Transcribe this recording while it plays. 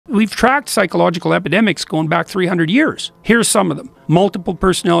We've tracked psychological epidemics going back 300 years. Here's some of them. Multiple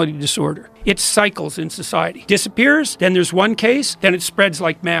personality disorder. It cycles in society. Disappears, then there's one case, then it spreads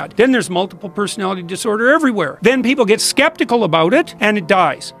like mad. Then there's multiple personality disorder everywhere. Then people get skeptical about it, and it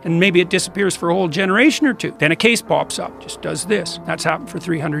dies. And maybe it disappears for a whole generation or two. Then a case pops up, just does this. That's happened for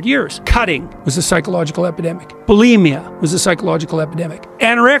 300 years. Cutting was a psychological epidemic. Bulimia was a psychological epidemic.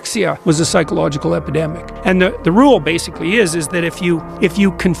 Anorexia was a psychological epidemic. And the rule basically is that if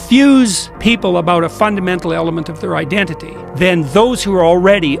you confuse people about a fundamental element of their identity, then those who are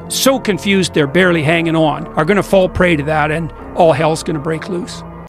already so confused they're barely hanging on are going to fall prey to that, and all hell's going to break loose.